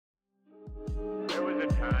There was a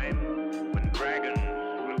time when dragons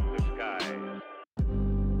ruled the skies.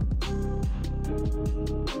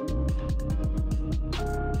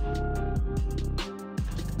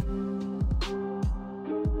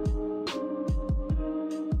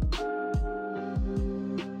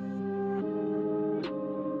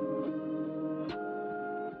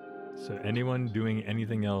 So anyone doing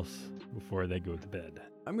anything else before they go to bed?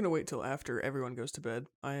 I'm going to wait till after everyone goes to bed.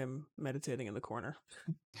 I am meditating in the corner.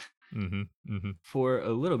 For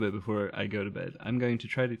a little bit before I go to bed, I'm going to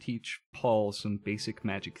try to teach Paul some basic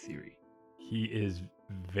magic theory. He is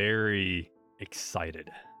very excited.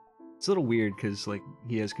 It's a little weird because, like,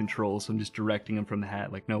 he has control, so I'm just directing him from the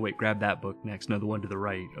hat. Like, no, wait, grab that book next. No, the one to the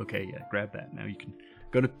right. Okay, yeah, grab that. Now you can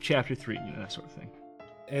go to chapter 3, that sort of thing.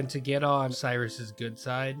 And to get on Cyrus's good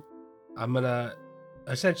side, I'm going to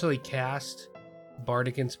essentially cast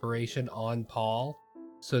Bardic Inspiration on Paul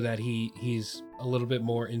so that he's a little bit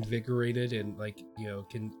more invigorated and,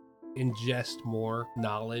 can ingest more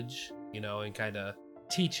knowledge, and kind of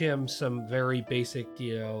teach him some very basic,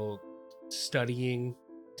 studying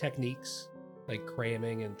techniques, like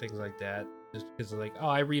cramming and things like that. Just because,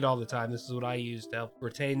 I read all the time. This is what I use to help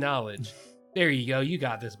retain knowledge. There you go. You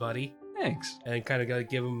got this, buddy. Thanks. And kind of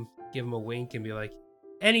give him a wink and be like,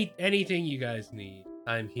 anything you guys need,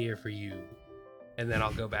 I'm here for you. And then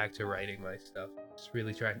I'll go back to writing my stuff. Just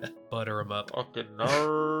really trying to butter him up. Fucking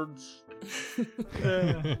nerds.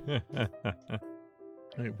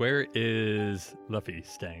 Where is Luffy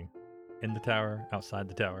staying? In the tower? Outside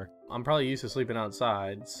the tower? I'm probably used to sleeping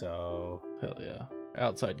outside, so Hell yeah.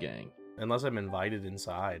 Outside gang. unless I'm invited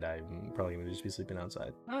inside, I'm probably gonna just be sleeping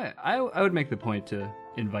outside. I would make the point to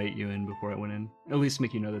invite you in before I went in. At least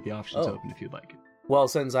make you know that the option's open if you'd like it. Well,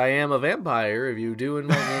 since I am a vampire, if you do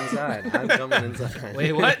invite me inside, I'm coming inside.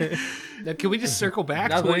 Wait, what? Now, can we just circle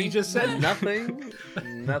back to what you just said? Nothing.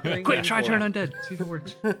 Quick, try turn undead. See the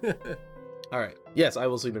words. All right. Yes, I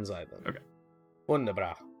will sleep inside then. Okay.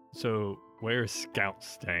 Wunderbar. So, where's Scout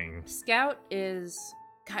staying? Scout is...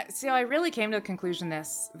 God, see, I really came to the conclusion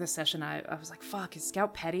this session. I was like, fuck, is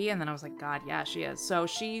Scout petty? And then I was like, God, yeah, she is. So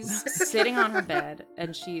she's sitting on her bed,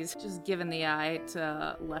 and she's just giving the eye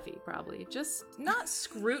to Luffy, probably. Just not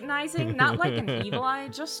scrutinizing, not like an evil eye,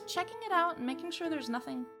 just checking it out and making sure there's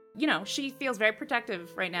nothing. You know, she feels very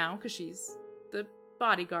protective right now, because she's the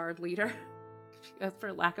bodyguard leader,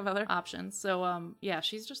 for lack of other options. So, yeah,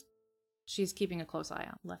 she's keeping a close eye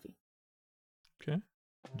on Luffy. Okay.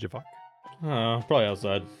 Javok? Probably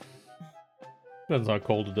outside. Depends how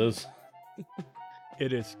cold it is.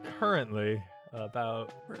 It is currently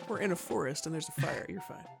about... We're in a forest and there's a fire. You're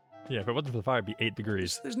fine. Yeah, if it wasn't for the fire, it'd be 8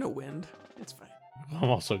 degrees. There's no wind. It's fine. I'm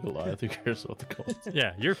also Goliath. Who cares about the cold?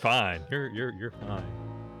 Yeah, you're fine. You're fine.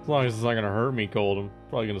 As long as it's not gonna hurt me cold, I'm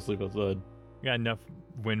probably gonna sleep outside. You got enough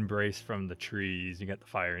wind brace from the trees. You got the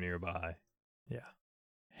fire nearby. Yeah.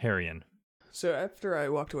 Harrion. So after I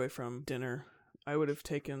walked away from dinner, I would have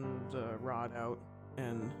taken the rod out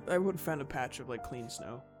and I would have found a patch of like clean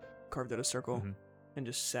snow, carved out a circle, and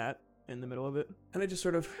just sat in the middle of it. And I just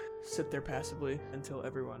sort of sit there passively until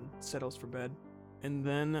everyone settles for bed. And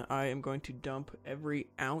then I am going to dump every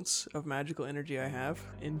ounce of magical energy I have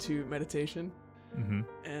into meditation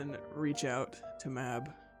and reach out to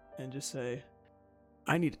Mab and just say,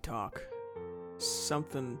 I need to talk.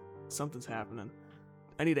 Something's happening.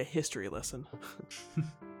 I need a history lesson.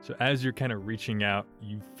 So as you're kind of reaching out,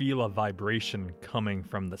 you feel a vibration coming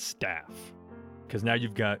from the staff. Because now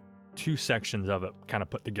you've got 2 sections of it kind of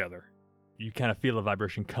put together. You kind of feel a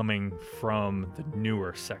vibration coming from the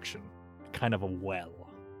newer section. Kind of a well.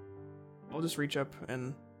 I'll just reach up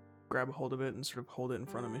and grab a hold of it and sort of hold it in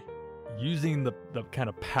front of me. Using the kind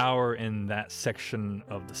of power in that section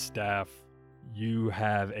of the staff, you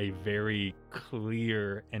have a very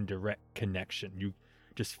clear and direct connection. You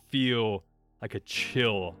just feel like a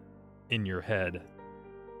chill in your head.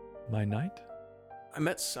 My knight? I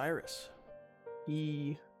met Cyrus.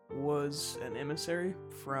 He was an emissary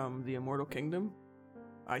from the Immortal Kingdom.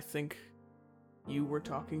 I think you were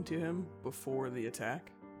talking to him before the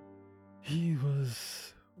attack. He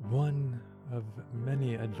was one of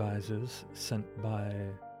many advisors sent by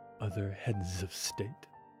other heads of state.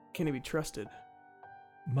 Can he be trusted?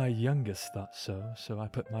 My youngest thought so I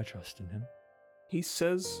put my trust in him. He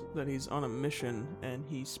says that he's on a mission, and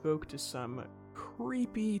he spoke to some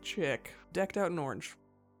creepy chick, decked out in orange.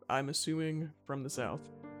 I'm assuming from the south.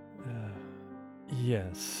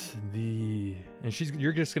 Yes, and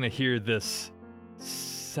you're just gonna hear this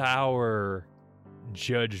sour,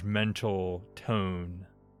 judgmental tone.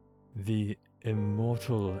 The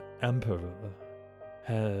immortal emperor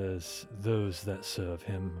has those that serve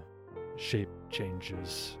him, shape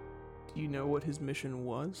changers. Do you know what his mission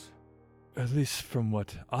was? At least from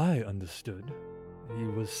what I understood, he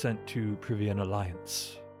was sent to privy an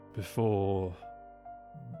alliance before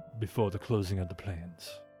the closing of the plains.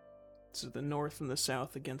 So the North and the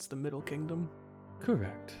South against the Middle Kingdom?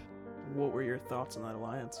 Correct. What were your thoughts on that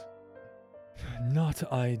alliance?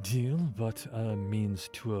 Not ideal, but a means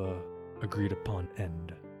to a agreed upon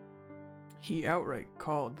end. He outright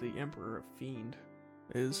called the Emperor a fiend.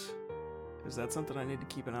 Is that something I need to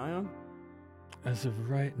keep an eye on? As of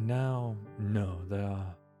right now, no. There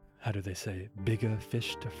are, how do they say, bigger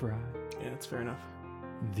fish to fry? Yeah, that's fair enough.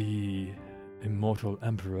 The immortal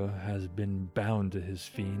emperor has been bound to his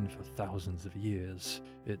fiend for thousands of years.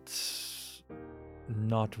 It's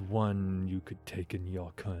not one you could take in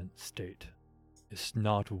your current state. It's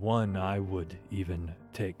not one I would even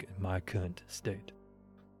take in my current state.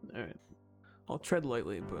 Alright. I'll tread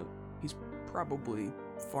lightly, but he's probably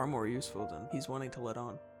far more useful than he's wanting to let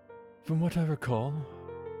on. From what I recall,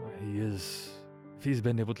 if he's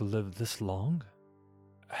been able to live this long,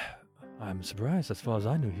 I'm surprised. As far as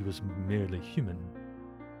I knew, he was merely human.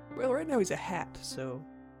 Well, right now he's a hat, so...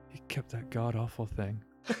 He kept that god-awful thing.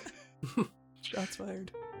 Shots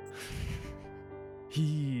fired.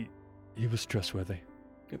 He was trustworthy.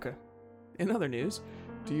 Okay. In other news,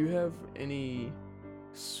 do you have any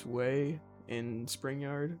sway in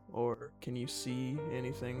Springyard, or can you see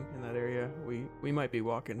anything in that area? We might be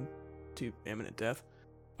walking to imminent death.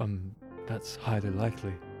 That's highly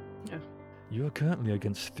likely. Yeah. You are currently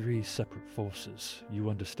against 3 separate forces. You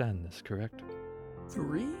understand this, correct?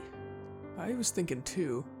 3? I was thinking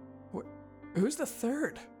 2. Who's the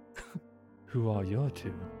third? Who are your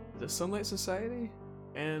 2? The Sunlight Society?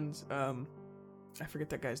 And, I forget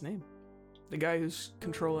that guy's name. The guy who's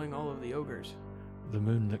controlling all of the ogres. The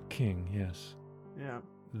Moonlit King, yes. Yeah.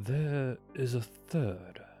 There is a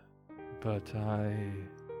third, but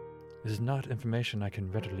is not information I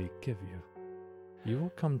can readily give you. You will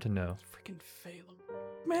come to know. Freaking Phelan.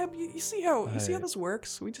 Mab, you see how this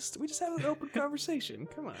works? We just had an open conversation.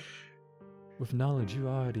 Come on. With knowledge you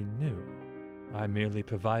already knew, I merely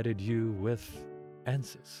provided you with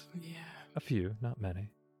answers. Yeah. A few, not many.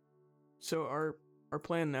 So our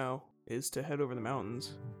plan now is to head over the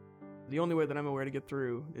mountains. The only way that I'm aware to get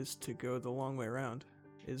through is to go the long way around.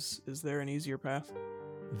 Is there an easier path?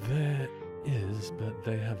 There is, but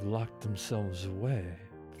they have locked themselves away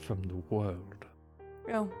from the world.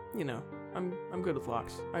 Well, I'm good with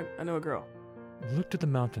locks. I know a girl. Look to the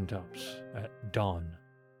mountaintops at dawn.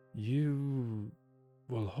 You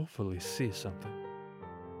will hopefully see something.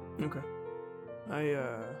 Okay.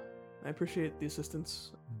 I appreciate the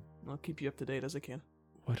assistance. I'll keep you up to date as I can.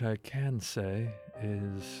 What I can say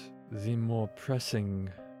is the more pressing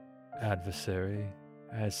adversary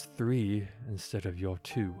has 3 instead of your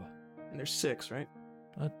 2. And there's 6, right?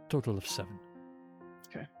 A total of 7.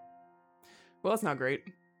 Okay. Well, that's not great.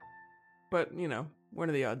 But, when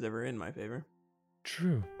are the odds ever in my favor?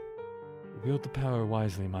 True. Wield the power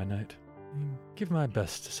wisely, my knight. Give my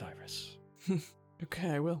best to Cyrus.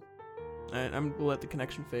 Okay, I will. I'm gonna let the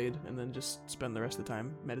connection fade and then just spend the rest of the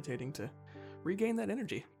time meditating to regain that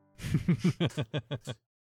energy.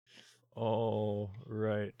 All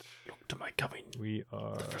right. Look to my coming. We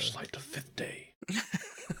are The first light of 5th day.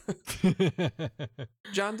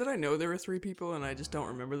 John, did I know there were 3 people and I just don't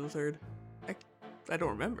remember the third? I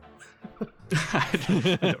don't remember.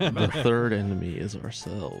 The third enemy is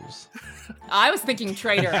ourselves. I was thinking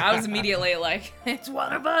traitor. I was immediately like, it's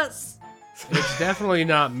one of us. It's definitely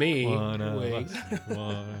not me. One of Wait, us.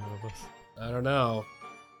 One of us. I don't know.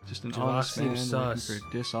 Just an Josh honest man seems looking sus. for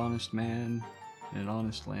a dishonest man in an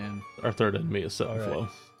honest land. Our third enemy is Set All and right.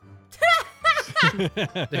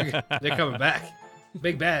 Flow. They're coming back.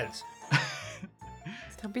 Big bads.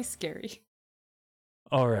 Don't be scary.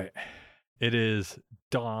 All right. It is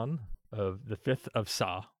dawn of the 5th of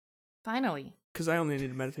Sa. Finally. Because I only need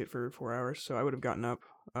to meditate for 4 hours, so I would have gotten up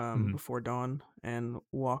before dawn and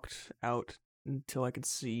walked out until I could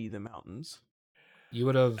see the mountains. You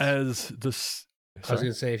would have. As this. I was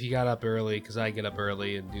gonna say if you got up early, because I get up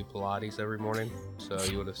early and do Pilates every morning, so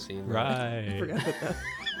you would have seen that. I Right. forgot about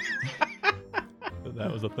that.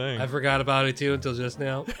 That was a thing. I forgot about it too until just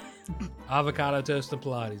now. Avocado toast and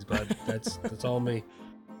Pilates, bud. That's all me.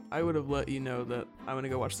 I would have let you know that I'm gonna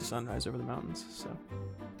go watch the sunrise over the mountains. So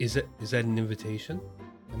Is that an invitation?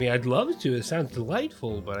 I mean, I'd love to. It sounds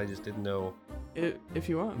delightful, but I just didn't know. if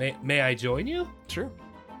you want, May I join you? sure.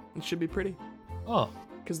 It should be pretty. Oh,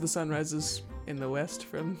 Because the sun rises in the west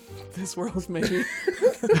from this world, maybe.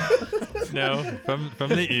 No, from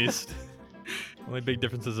the east. Only big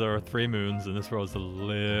differences are 3 moons, and this world's a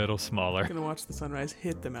little smaller. I'm gonna watch the sunrise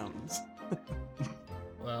hit the mountains.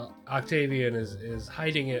 well, Octavian is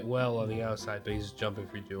hiding it well on the outside, but he's jumping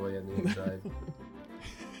for joy on the inside.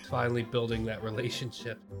 Finally building that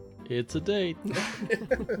relationship. It's a date.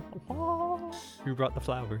 Who brought the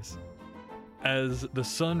flowers? As the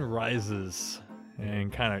sun rises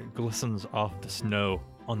and kind of glistens off the snow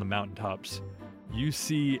on the mountaintops, you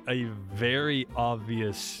see a very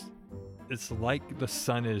obvious, it's like the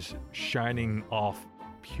sun is shining off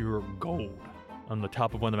pure gold. On the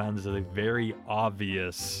top of one of the mountains is a very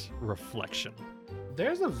obvious reflection.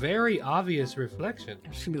 There's a very obvious reflection.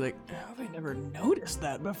 I'm just gonna be like, how have I never noticed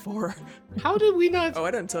that before? How did we not? Oh,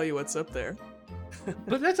 I didn't tell you what's up there.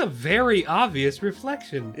 But that's a very obvious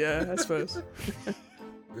reflection. Yeah, I suppose.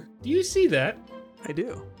 Do you see that? I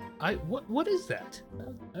do. What is that?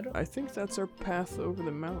 I don't. I think that's our path over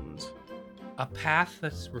the mountains. A path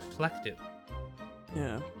that's reflective.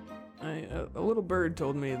 Yeah. A little bird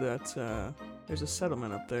told me that there's a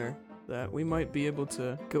settlement up there that we might be able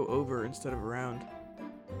to go over instead of around.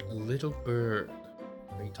 A little bird.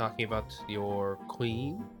 Are you talking about your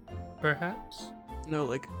queen, perhaps? No,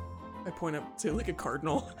 like, I point up to like a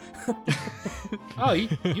cardinal. Oh, you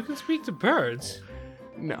can speak to birds?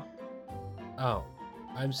 No. Oh,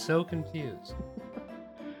 I'm so confused.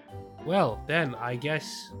 Well, then I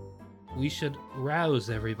guess we should rouse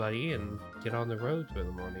everybody and get on the road for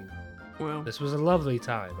the morning. Well, This was a lovely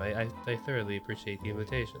time. I thoroughly appreciate the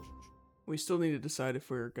invitation. we still need to decide if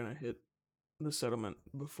we're gonna hit the settlement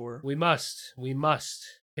before. We must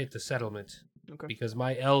hit the settlement Okay. because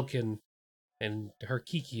my elk and her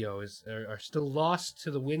Kikyo are still lost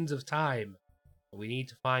to the winds of time. We need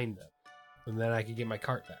to find them, and then I can get my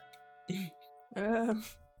cart back,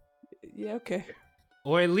 Yeah, okay.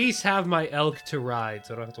 or at least have my elk to ride,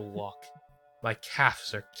 so I don't have to walk. My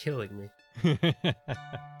calves are killing me.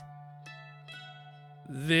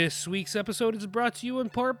 This week's episode is brought to you in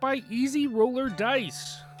part by Easy Roller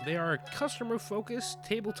Dice. They are a customer-focused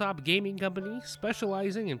tabletop gaming company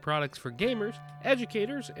specializing in products for gamers,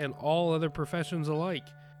 educators, and all other professions alike.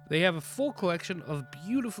 They have a full collection of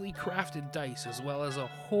beautifully crafted dice as well as a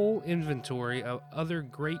whole inventory of other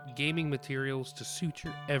great gaming materials to suit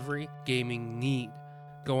your every gaming need.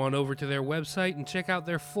 Go on over to their website and check out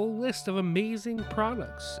their full list of amazing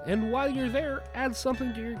products. And while you're there, add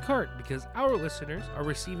something to your cart because our listeners are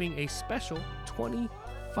receiving a special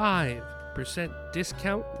 25%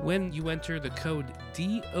 discount when you enter the code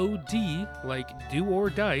DOD, like do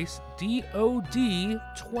or dice,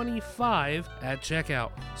 DOD25 at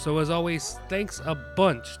checkout. So as always, thanks a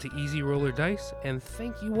bunch to Easy Roller Dice, and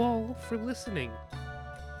thank you all for listening.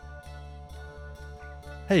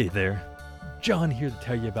 Hey there, John here to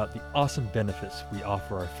tell you about the awesome benefits we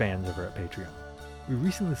offer our fans over at Patreon. We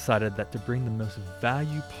recently decided that to bring the most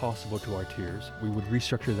value possible to our tiers, we would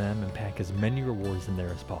restructure them and pack as many rewards in there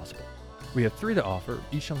as possible. We have 3 to offer,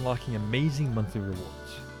 each unlocking amazing monthly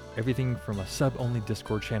rewards. Everything from a sub-only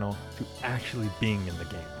Discord channel to actually being in the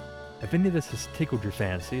game. If any of this has tickled your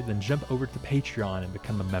fancy, then jump over to Patreon and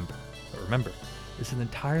become a member. But remember, this is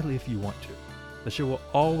entirely if you want to. The show will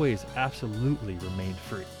always absolutely remain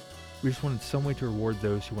free. We just wanted some way to reward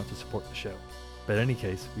those who want to support the show. But in any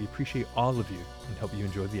case, we appreciate all of you and hope you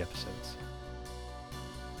enjoy the episodes.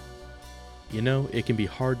 You know, it can be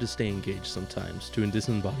hard to stay engaged sometimes to a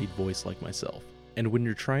disembodied voice like myself. And when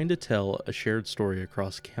you're trying to tell a shared story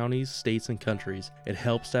across counties, states, and countries, it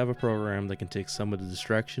helps to have a program that can take some of the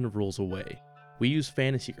distraction of rules away. We use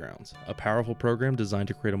Fantasy Grounds, a powerful program designed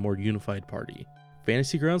to create a more unified party.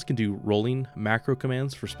 Fantasy Grounds can do rolling, macro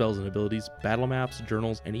commands for spells and abilities, battle maps,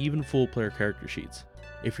 journals, and even full player character sheets.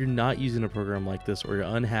 If you're not using a program like this or you're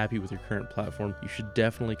unhappy with your current platform, you should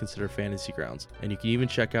definitely consider Fantasy Grounds, and you can even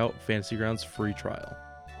check out Fantasy Grounds' free trial.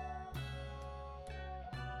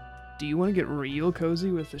 Do you want to get real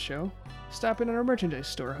cozy with the show? Stop in at our merchandise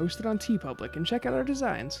store hosted on TeePublic and check out our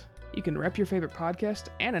designs. You can rep your favorite podcast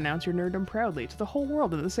and announce your nerddom proudly to the whole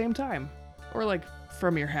world at the same time. Or like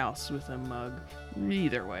from your house with a mug.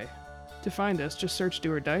 Either way. To find us, just search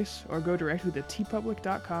Do or Dice or go directly to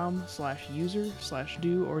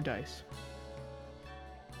tpublic.com/user/do-or-dice.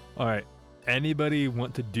 All right, anybody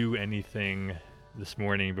want to do anything this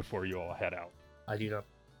morning before you all head out? I do not.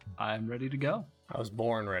 I'm ready to go. I was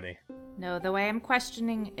born ready. No, though I am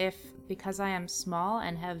questioning if, because I am small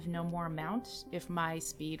and have no more mount, if my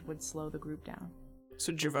speed would slow the group down.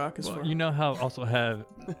 So Javak is Well, for. you know how I also have...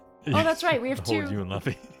 Oh, that's right, we have the whole 2. you and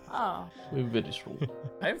Luffy. Oh, We have very strong.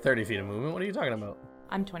 I have 30 feet of movement. What are you talking about?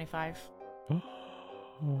 I'm 25.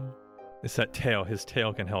 It's that tail. His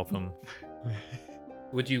tail can help him.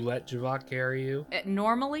 Would you let Javak carry you?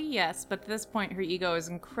 Normally, yes, but at this point, her ego is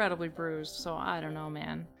incredibly bruised, so I don't know,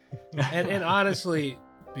 man. And honestly,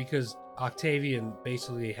 because Octavian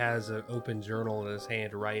basically has an open journal in his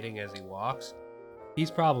hand writing as he walks.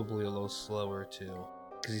 He's probably a little slower too,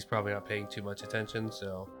 because he's probably not paying too much attention.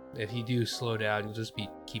 So if you do slow down, you'll just be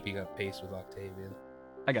keeping up pace with Octavian.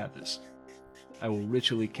 I got this. I will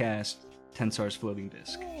ritually cast Tensar's floating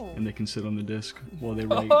disc, and they can sit on the disc while they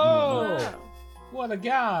write. Oh! Wow. What a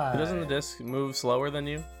guy! Doesn't the disc move slower than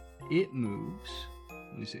you? It moves.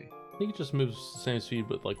 Let me see. I think it just moves the same speed,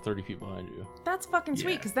 but like 30 feet behind you. That's fucking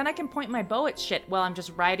sweet, Yeah. because then I can point my bow at shit while I'm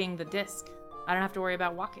just riding the disc. I don't have to worry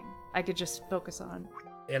about walking. I could just focus on.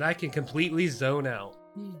 And I can completely zone out.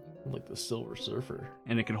 Like the Silver Surfer.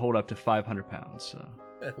 And it can hold up to 500 pounds. So.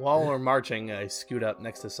 While we're marching, I scoot up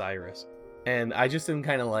next to Cyrus. And I just am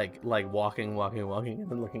kind of like walking, and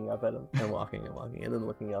then looking up at him, and walking, and then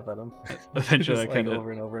looking up at him. Eventually, I Just, kind of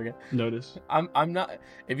over and over again. notice. I'm not.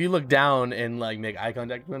 If you look down and like make eye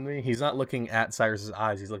contact with me, he's not looking at Cyrus's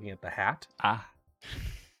eyes. He's looking at the hat.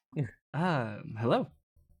 Hello.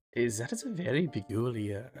 That is a very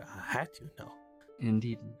peculiar hat, you know.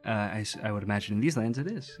 Indeed. I would imagine in these lands it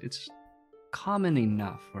is. It's common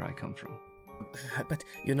enough where I come from. But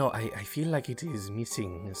you know, I feel like it is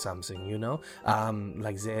missing something. You know,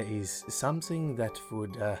 like there is something that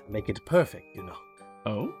would make it perfect. You know.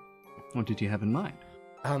 Oh? What did you have in mind?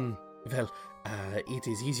 Well, it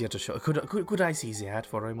is easier to show. Could I see the hat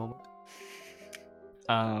for a moment?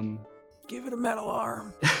 Give it a metal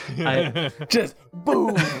arm. Just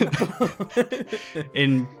boom.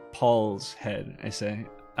 In Paul's head, I say,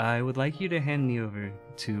 I would like you to hand me over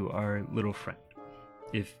to our little friend.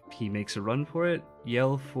 If he makes a run for it,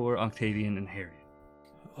 yell for Octavian and Harriet.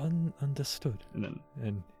 Understood. And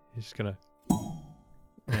then he's gonna.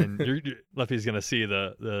 And Leffy's gonna see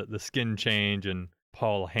the skin change and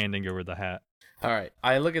Paul handing over the hat. All right,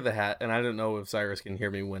 I look at the hat, and I don't know if Cyrus can hear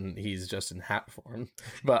me when he's just in hat form,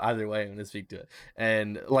 but either way, I'm going to speak to it.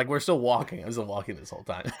 And, like, we're still walking. I'm still walking this whole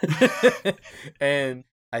time. And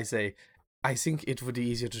I say, I think it would be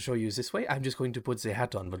easier to show you this way. I'm just going to put the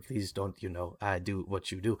hat on, but please don't, do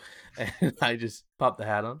what you do. And I just pop the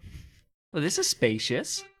hat on. well, this is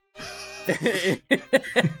spacious.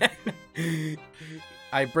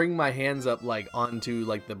 I bring my hands up, like, onto,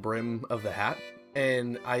 like, the brim of the hat,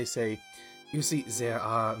 and I say, you see, there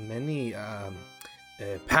are many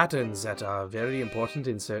patterns that are very important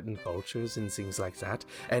in certain cultures and things like that.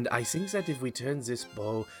 And I think that if we turn this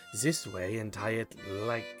bow this way and tie it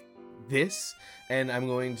like this, and I'm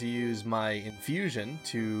going to use my infusion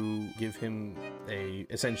to give him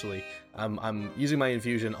essentially, I'm using my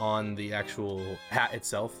infusion on the actual hat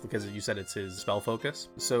itself because you said it's his spell focus.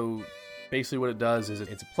 So basically what it does is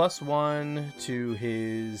it's a +1 to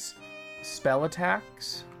his spell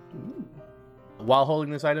attacks. Ooh. While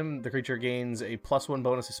holding this item, the creature gains a +1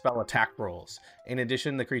 bonus to spell attack rolls. In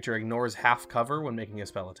addition, the creature ignores half cover when making a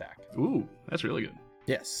spell attack. Ooh, that's really good.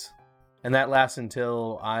 Yes. And that lasts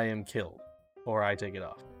until I am killed, or I take it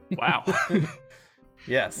off. Wow.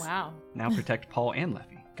 Yes. Wow. Now protect Paul and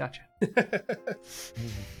Leffy. Gotcha.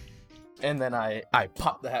 And then I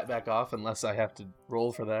pop the hat back off unless I have to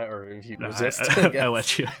roll for that, or if you resist. I'll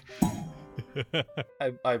let you.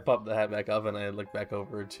 I pop the hat back up and I look back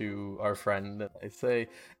over to our friend and I say,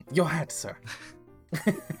 "Your hat, sir."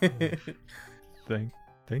 Thank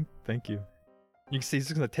you. You can see he's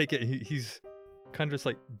just gonna take it. He's kind of just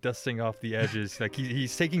like dusting off the edges. Like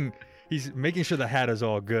he's making sure the hat is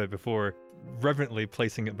all good before reverently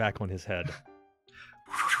placing it back on his head.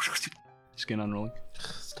 Skin unrolling.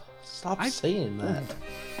 Stop saying that.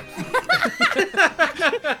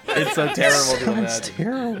 It's so terrible to That's imagine.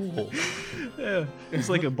 terrible. Yeah, it's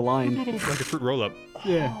like a blind. Like a fruit roll up.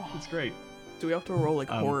 Yeah, it's great. Do we have to roll like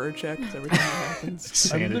horror checks every time that happens? I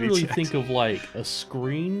Sanity literally checks. think of like a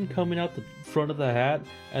screen coming out the front of the hat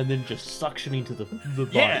and then just suctioning to the body.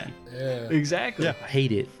 Yeah. Yeah. Exactly. Yeah. I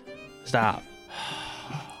hate it. Stop.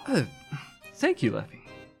 Thank you, Leffy.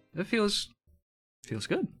 That feels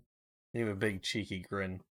good. You have a big cheeky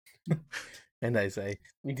grin. And I say,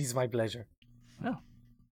 "It is my pleasure." Well,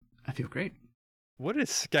 I feel great. What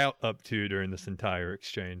is Scout up to during this entire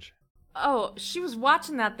exchange? Oh, she was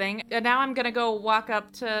watching that thing, and now I'm gonna go walk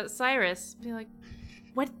up to Cyrus, be like,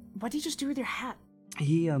 "What did you just do with your hat?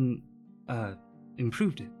 He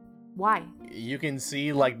improved it. Why?" You can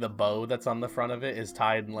see like the bow that's on the front of it is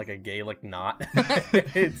tied in like a Gaelic knot.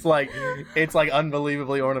 it's like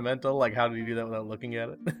unbelievably ornamental. Like, how did he do that without looking at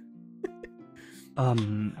it?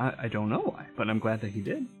 I don't know why, but I'm glad that he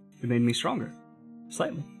did. It made me stronger.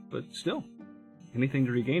 Slightly, but still. Anything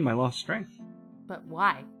to regain my lost strength. But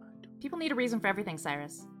why? People need a reason for everything,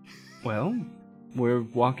 Cyrus. Well, we're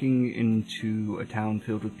walking into a town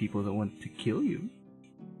filled with people that want to kill you.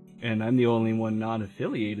 And I'm the only one not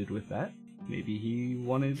affiliated with that. Maybe he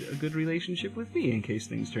wanted a good relationship with me in case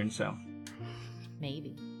things turn south.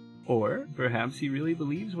 Maybe. Or perhaps he really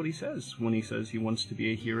believes what he says when he says he wants to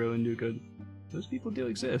be a hero and do good. Those people do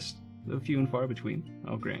exist, though few and far between,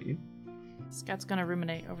 I'll grant you. Scout's gonna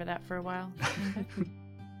ruminate over that for a while.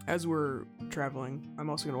 As we're traveling, I'm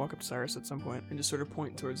also going to walk up to Cyrus at some point and just sort of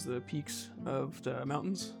point towards the peaks of the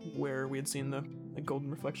mountains where we had seen the golden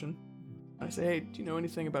reflection. I say, hey, do you know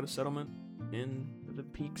anything about a settlement in the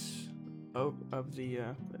peaks of the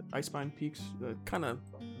Icespine peaks? Kind of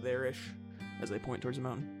there-ish as I point towards the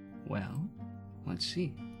mountain. Well, let's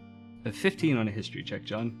see. A 15 on a history check,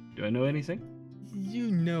 John. Do I know anything? You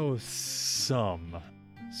know some.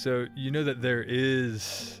 So you know that there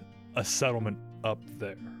is a settlement up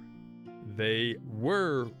there. They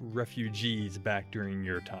were refugees back during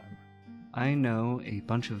your time. I know a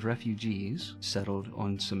bunch of refugees settled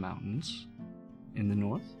on some mountains in the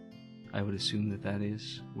north. I would assume that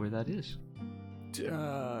is where that is.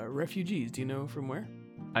 Refugees, do you know from where?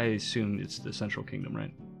 I assume it's the Central Kingdom,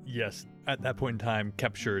 right? Yes, at that point in time,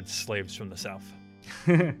 captured slaves from the south.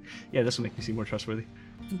 Yeah, this will make me seem more trustworthy.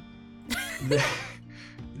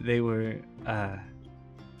 They were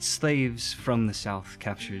slaves from the south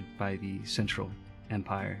captured by the Central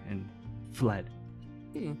Empire and fled.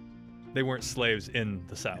 They weren't slaves in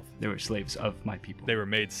the south. They were slaves of my people. They were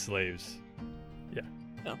made slaves. Yeah.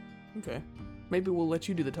 Oh, okay. Maybe we'll let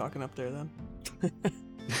you do the talking up there then.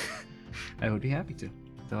 I would be happy to,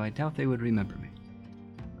 though I doubt they would remember me.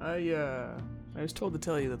 I was told to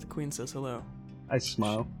tell you that the queen says hello. I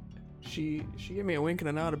smile. She gave me a wink and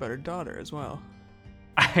a nod about her daughter as well.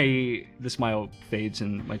 The smile fades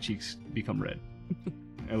and my cheeks become red.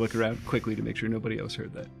 I look around quickly to make sure nobody else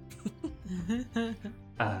heard that.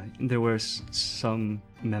 There were some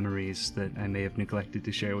memories that I may have neglected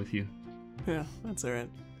to share with you. Yeah, that's alright.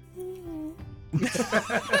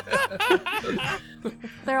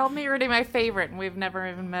 They're all already my favorite, and we've never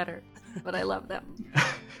even met her. But I love them.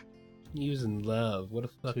 Using love. What a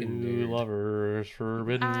fucking Two nerd. lovers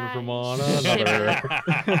forbidden from one Shiver.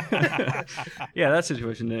 another. Yeah, that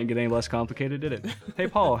situation didn't get any less complicated, did it? Hey,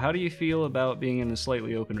 Paul, how do you feel about being in a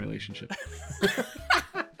slightly open relationship?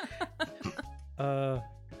 I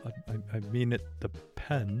mean, it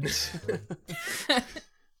depends.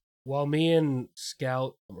 While me and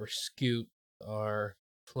Scout or Scoot are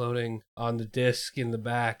floating on the disc in the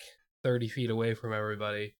back, 30 feet away from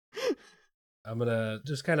everybody, I'm gonna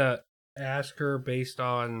just kind of ask her based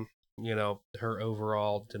on, her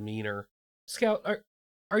overall demeanor. Scout,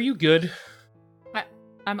 are you good?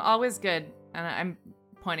 I'm always good, and I'm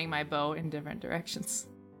pointing my bow in different directions.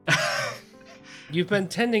 You've been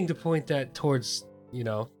tending to point that towards,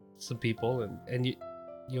 some people and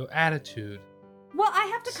your attitude. Well, I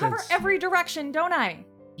have to cover Since- every direction, don't I?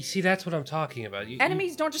 You see, that's what I'm talking about.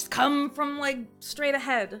 Enemies don't just come from, straight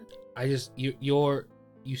ahead.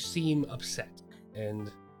 You seem upset,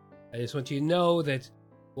 and I just want you to know that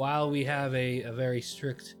while we have a very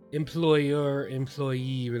strict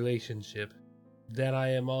employer-employee relationship, that I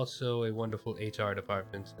am also a wonderful HR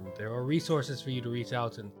department, and there are resources for you to reach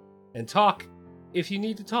out and talk if you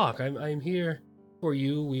need to talk. I'm here for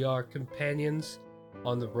you. We are companions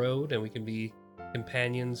on the road, and we can be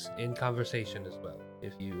companions in conversation as well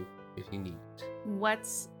if you need it.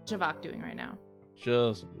 What's Javak doing right now?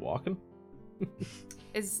 Just walking.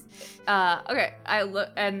 Okay. I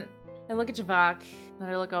look at Javak, then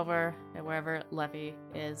I look over at wherever Leffy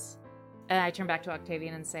is, and I turn back to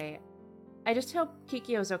Octavian and say, I just hope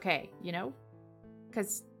Kikyo's okay,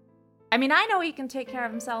 because I know he can take care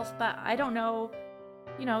of himself, but I don't know,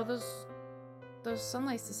 those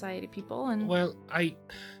Sunlight Society people. And well, I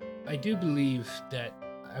do believe that.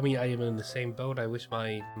 I am in the same boat. I wish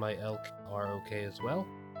my elk are okay as well,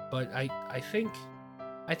 but I think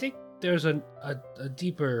there's a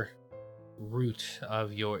deeper root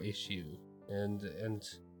of your issue, and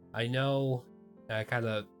I know. I kind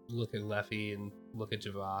of look at Leffy and look at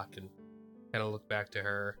Javak and kind of look back to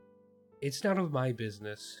her. It's none of my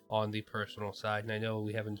business on the personal side, and I know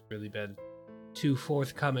we haven't really been too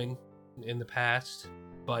forthcoming in the past,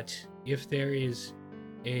 but if there is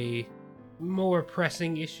a more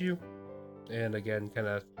pressing issue, and again, kind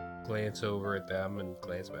of glance over at them and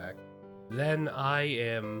glance back, then I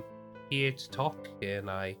am here to talk, and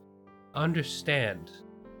I understand.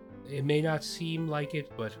 It may not seem like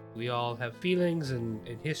it, but we all have feelings and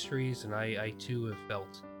histories, and I too have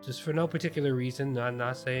felt. Just for no particular reason, I'm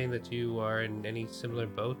not saying that you are in any similar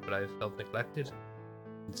boat, but I've felt neglected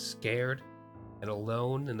and scared and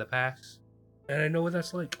alone in the past, and I know what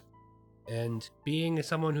that's like. And being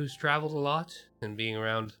someone who's traveled a lot and being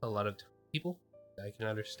around a lot of people, I can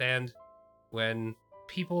understand when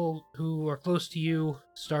people who are close to you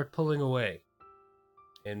start pulling away.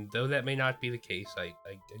 And though that may not be the case, I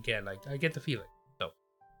get the feeling. So,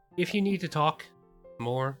 if you need to talk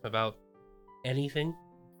more about anything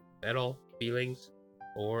at all, feelings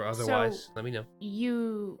or otherwise, let me know.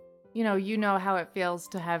 You know how it feels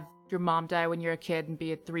to have your mom die when you're a kid and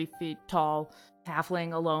be a 3 feet tall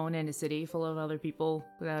halfling alone in a city full of other people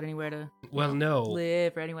without anywhere to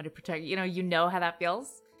live or anyone to protect. You know how that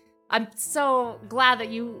feels. I'm so glad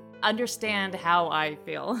that you understand how I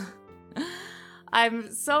feel.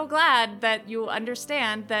 I'm so glad that you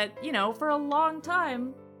understand that, for a long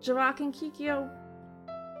time, Javak and Kikyo,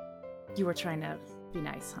 you were trying to be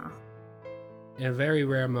nice, huh? In a very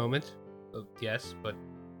rare moment, yes, but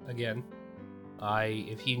again,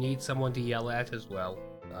 if you need someone to yell at as well,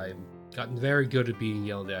 I've gotten very good at being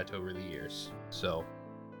yelled at over the years, so.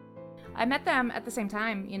 I met them at the same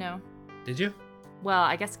time, Did you? Well,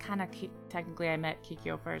 I guess kind of technically I met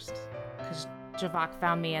Kikyo first, because Javak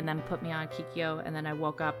found me and then put me on Kikyo, and then I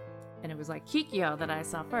woke up and it was like Kikyo that I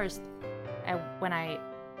saw first. And when I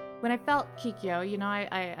felt Kikyo,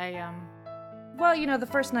 the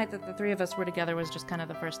first night that the three of us were together was just kind of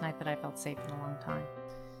the first night that I felt safe in a long time.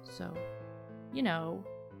 So,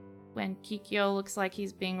 when Kikyo looks like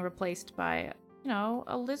he's being replaced by,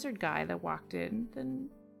 a lizard guy that walked in, then,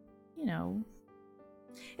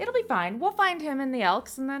 it'll be fine. We'll find him in the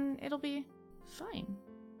Elks, and then it'll be fine.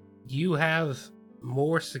 You have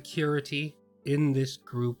more security in this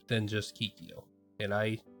group than just Kikyo. And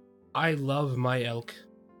I love my elk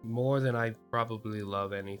more than I probably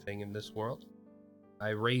love anything in this world. I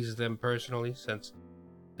raised them personally since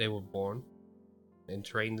they were born and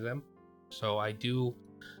trained them. So I do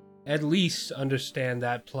at least understand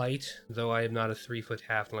that plight, though I am not a 3-foot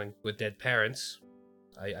halfling with dead parents.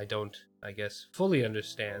 I don't, I guess, fully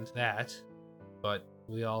understand that, but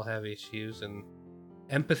we all have issues, and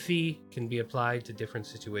empathy can be applied to different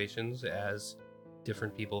situations as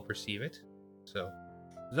different people perceive it. So,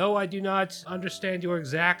 though I do not understand your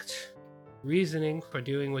exact reasoning for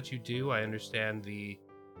doing what you do, I understand the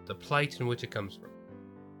plight in which it comes from.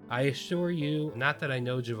 I assure you, not that I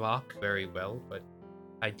know Javak very well, but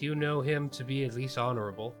I do know him to be at least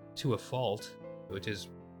honorable, to a fault, which is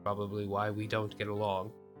probably why we don't get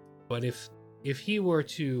along. But if he were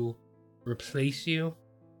to replace you,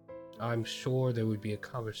 I'm sure there would be a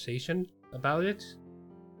conversation about it.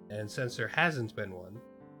 And since there hasn't been one,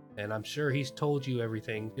 and I'm sure he's told you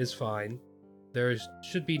everything is fine, there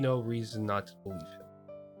should be no reason not to believe him.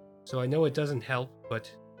 So I know it doesn't help,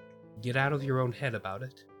 but get out of your own head about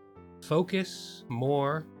it. Focus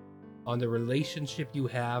more on the relationship you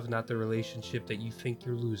have, not the relationship that you think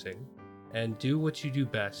you're losing. And do what you do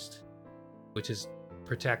best, which is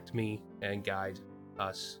protect me and guide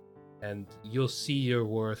us. And you'll see your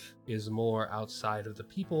worth is more outside of the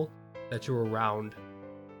people that you're around,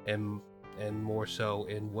 and more so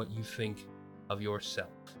in what you think of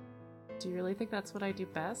yourself. Do you really think that's what I do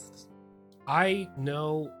best? I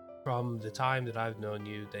know from the time that I've known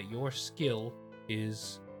you that your skill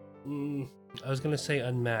is, I was going to say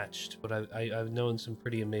unmatched, but I've known some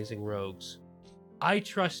pretty amazing rogues. I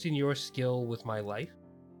trust in your skill with my life,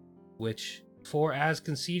 which, for as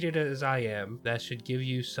conceited as I am, that should give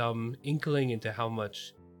you some inkling into how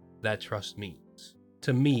much that trust means.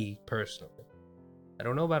 To me, personally. I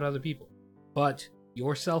don't know about other people. But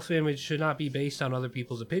your self-image should not be based on other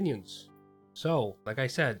people's opinions. So, like I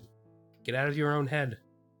said, get out of your own head.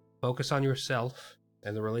 Focus on yourself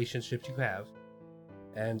and the relationships you have.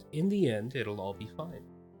 And in the end, it'll all be fine.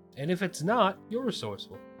 And if it's not, you're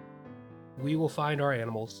resourceful. We will find our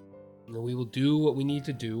animals, and we will do what we need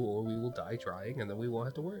to do, or we will die trying, and then we won't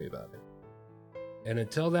have to worry about it. And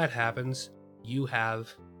until that happens, you have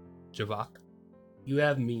Javak, you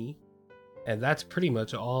have me, and that's pretty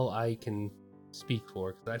much all I can speak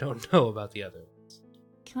for, because I don't know about the other ones.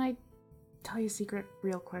 Can I tell you a secret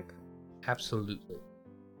real quick? Absolutely.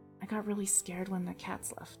 I got really scared when the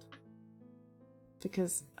cats left.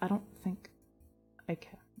 Because I don't think I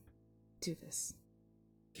can do this.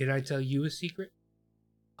 Can I tell you a secret?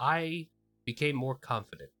 I became more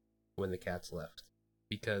confident when the cats left.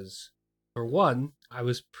 Because, for one, I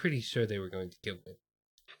was pretty sure they were going to kill me.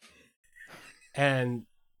 And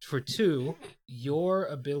for two, your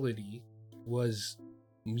ability was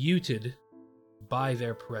muted by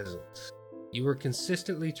their presence. You were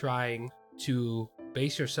consistently trying to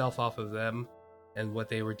base yourself off of them and what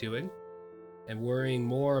they were doing, and worrying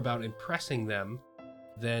more about impressing them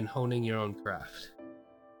than honing your own craft.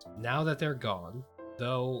 Now that they're gone,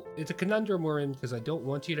 though it's a conundrum we're in because I don't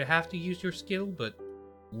want you to have to use your skill, but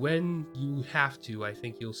when you have to, I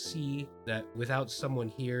think you'll see that without someone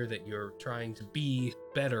here that you're trying to be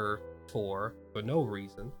better for no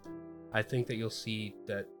reason, I think that you'll see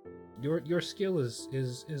that your skill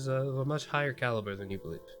is of a much higher caliber than you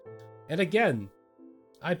believe. And again,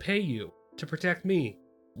 I pay you to protect me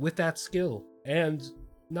with that skill. And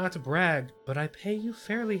not to brag, but I pay you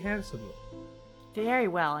fairly handsomely. Very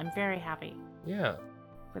well. I'm very happy Yeah.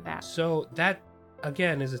 with that. So that,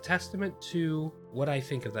 again, is a testament to what I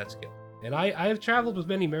think of that skill. And I have traveled with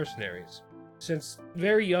many mercenaries. Since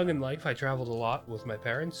very young in life, I traveled a lot with my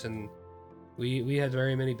parents, and we had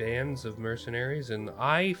very many bands of mercenaries, and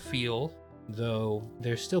I feel, though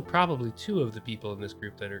there's still probably 2 of the people in this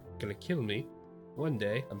group that are gonna kill me one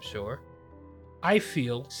day, I'm sure, I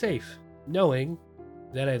feel safe knowing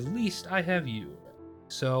that at least I have you.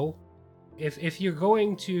 So if you're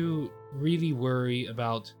going to really worry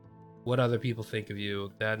about what other people think of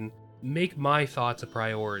you, then make my thoughts a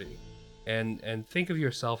priority, and think of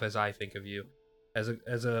yourself as I think of you,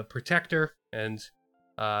 as a protector and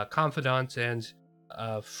confidant and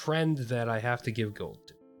a friend that I have to give gold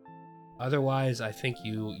to. Otherwise, I think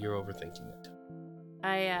you're overthinking it.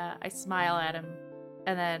 I smile at him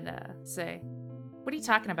and then say, "What are you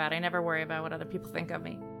talking about? I never worry about what other people think of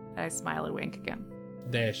me." And I smile and wink again.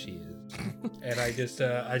 There she is. And I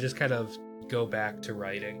just kind of go back to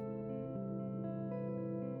writing.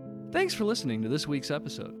 Thanks for listening to this week's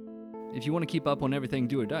episode. If you want to keep up on everything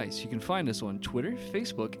Do or Dice, you can find us on Twitter,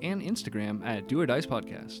 Facebook, and Instagram at Do or Dice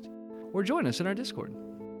Podcast, or join us in our Discord.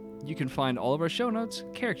 You can find all of our show notes,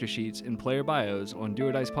 character sheets, and player bios on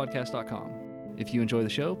doordicepodcast.com. If you enjoy the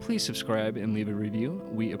show, please subscribe and leave a review.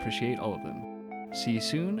 We appreciate all of them. See you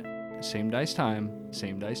soon. Same dice time,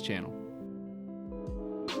 same dice channel.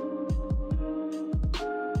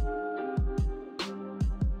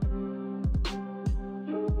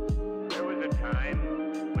 There was a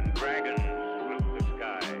time when dragons ruled the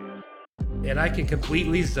skies. And I can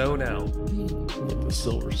completely zone out. Like the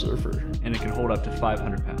Silver Surfer. And it can hold up to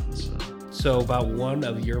 500 pounds. So about one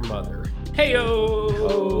of your mother.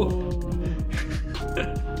 Heyo!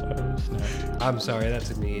 I'm sorry,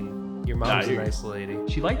 that's mean. Your mom's a nice lady.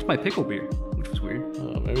 She liked my pickle beer, which was weird.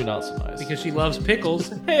 Maybe not so nice. Because she loves pickles.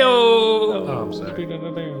 Heyo! Oh, I'm sorry.